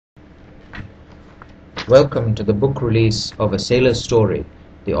Welcome to the book release of A Sailor's Story,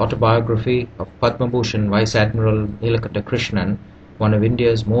 the autobiography of Padma Bhushan Vice Admiral N Krishnan, one of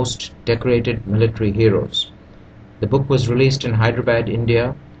India's most decorated military heroes. The book was released in Hyderabad,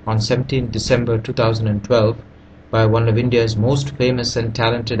 India on 17 December 2012 by one of India's most famous and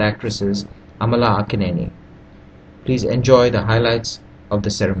talented actresses, Amala Akkineni. Please enjoy the highlights of the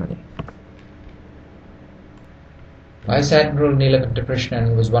ceremony. Vice Admiral N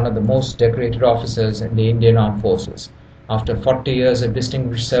Krishnan was one of the most decorated officers in the Indian Armed Forces. After 40 years of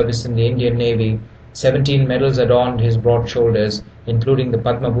distinguished service in the Indian Navy, 17 medals adorned his broad shoulders, including the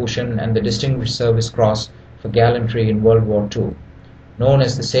Padma Bhushan and the Distinguished Service Cross for gallantry in World War II. Known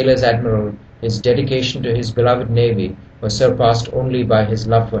as the Sailor's Admiral, his dedication to his beloved Navy was surpassed only by his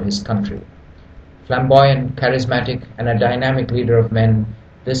love for his country. Flamboyant, charismatic, and a dynamic leader of men,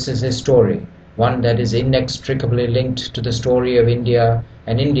 this is his story, one that is inextricably linked to the story of India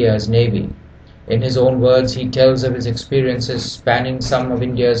and India's Navy. In his own words, he tells of his experiences spanning some of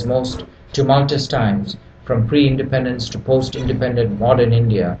India's most tumultuous times, from pre-independence to post-independent modern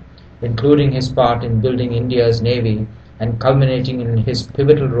India, including his part in building India's Navy and culminating in his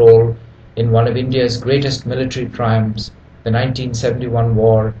pivotal role in one of India's greatest military triumphs, the 1971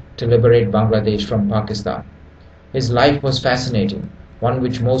 war to liberate Bangladesh from Pakistan. His life was fascinating, one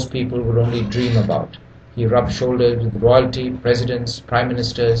which most people would only dream about. He rubbed shoulders with royalty, presidents, prime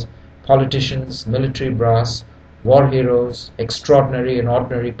ministers, politicians, military brass, war heroes, extraordinary and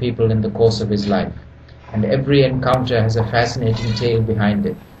ordinary people in the course of his life. And every encounter has a fascinating tale behind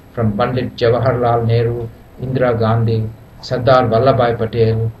it, from Pandit Jawaharlal Nehru, Indira Gandhi, Sardar Vallabhbhai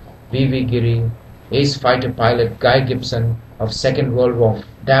Patel, V.V. Giri, ace fighter pilot Guy Gibson of Second World War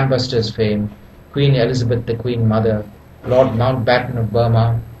dambusters fame, Queen Elizabeth the Queen Mother, Lord Mountbatten of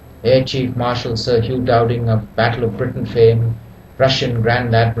Burma, Air Chief Marshal Sir Hugh Dowding of Battle of Britain fame, Russian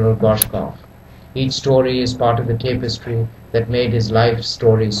Grand Admiral Gorshkov. Each story is part of the tapestry that made his life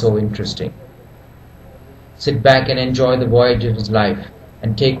story so interesting. Sit back and enjoy the voyage of his life,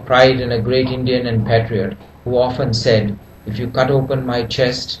 and take pride in a great Indian and patriot who often said, "If you cut open my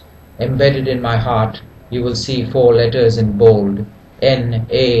chest, embedded in my heart, you will see 4 letters in bold,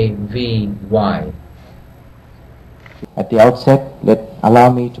 N-A-V-Y. At the outset, allow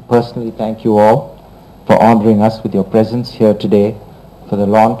me to personally thank you all for honoring us with your presence here today for the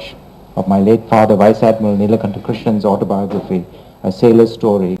launch of my late father, Vice Admiral N Krishnan's autobiography, A Sailor's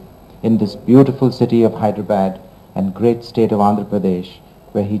Story, in this beautiful city of Hyderabad and great state of Andhra Pradesh,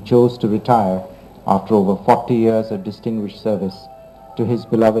 where he chose to retire after over 40 years of distinguished service to his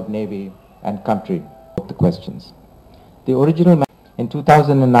beloved Navy and country. The questions. The original. In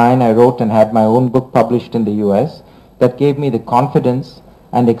 2009, I wrote and had my own book published in the US that gave me the confidence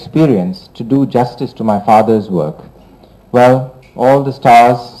and experience to do justice to my father's work. Well, all the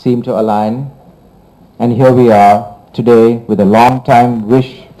stars seem to align, and here we are today with a long-time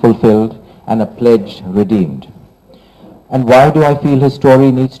wish fulfilled and a pledge redeemed. And why do I feel his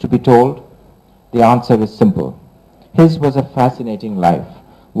story needs to be told? The answer is simple. His was a fascinating life,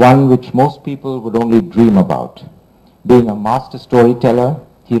 one which most people would only dream about. Being a master storyteller,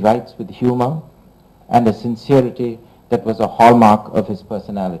 he writes with humor and a sincerity that was a hallmark of his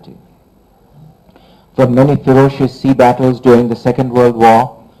personality. From many ferocious sea battles during the Second World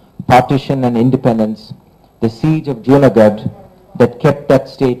War, partition and independence, the siege of Junagadh that kept that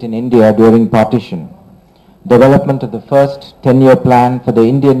state in India during partition, development of the first 10-year plan for the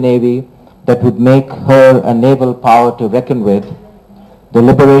Indian Navy that would make her a naval power to reckon with, the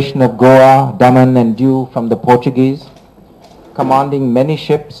liberation of Goa, Daman and Diu from the Portuguese, commanding many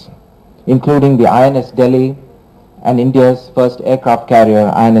ships, including the INS Delhi and India's first aircraft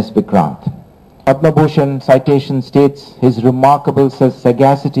carrier, INS Vikrant. Padma Bhushan citation states his remarkable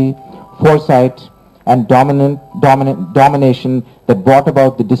sagacity, foresight, and domination that brought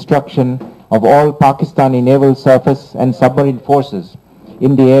about the destruction of all Pakistani naval surface and submarine forces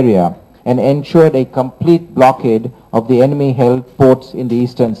in the area and ensured a complete blockade of the enemy-held ports in the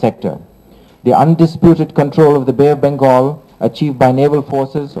eastern sector. The undisputed control of the Bay of Bengal achieved by naval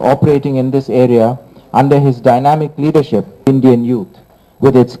forces operating in this area under his dynamic leadership, Indian youth,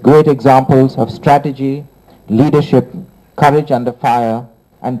 with its great examples of strategy, leadership, courage under fire,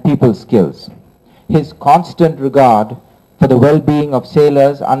 and people skills. His constant regard for the well-being of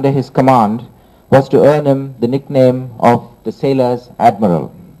sailors under his command was to earn him the nickname of the Sailor's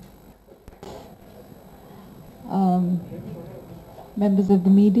Admiral. Members of the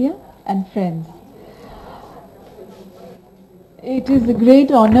media and friends. It is a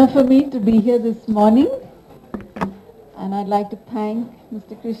great honor for me to be here this morning, and I'd like to thank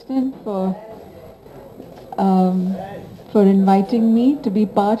Mr. Krishnan for inviting me to be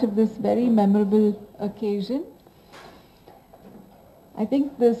part of this very memorable occasion. I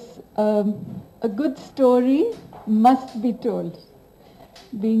think a good story must be told.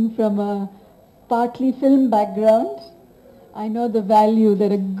 Being from a partly film background, I know the value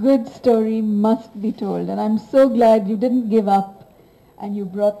that a good story must be told. And I'm so glad you didn't give up and you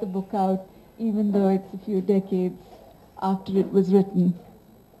brought the book out, even though it's a few decades after it was written.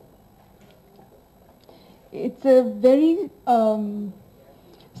 It's a very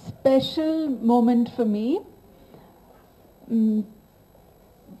special moment for me.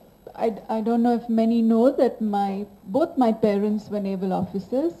 I don't know if many know that both my parents were naval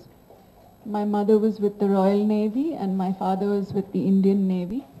officers. My mother was with the Royal Navy and my father was with the Indian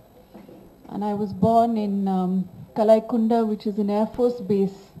Navy. And I was born in Kalaikunda, which is an Air Force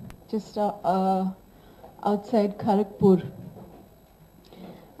base just outside Kharagpur.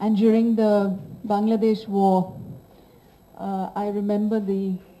 And during the Bangladesh War, I remember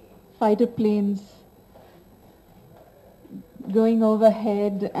the fighter planes going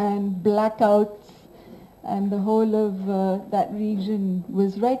overhead and blackouts, and the whole of that region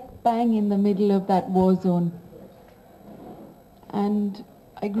was right bang in the middle of that war zone. And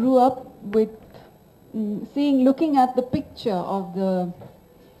I grew up with looking at the picture of the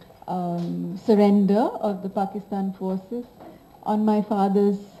surrender of the Pakistan forces on my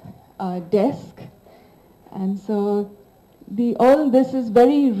father's desk, and so all this is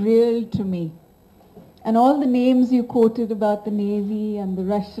very real to me. And all the names you quoted about the Navy and the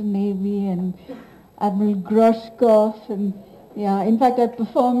Russian Navy and Admiral Groshkov, and yeah, in fact I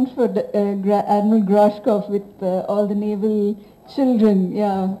performed for Admiral Groshkov with all the naval children,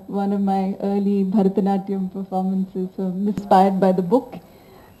 yeah, one of my early Bharatanatyam performances, so I'm inspired by the book,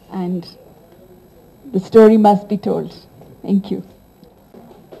 and the story must be told. Thank you.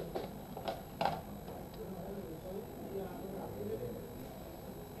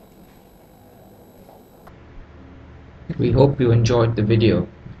 We hope you enjoyed the video.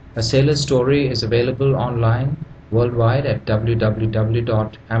 A Sailor's Story is available online worldwide at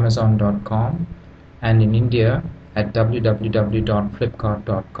www.amazon.com and in India at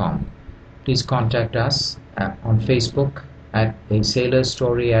www.flipkart.com. Please contact us on Facebook at A Sailor's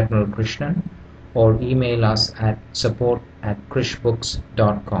Story Admiral Krishnan or email us at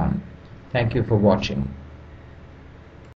support@krishbooks.com. Thank you for watching.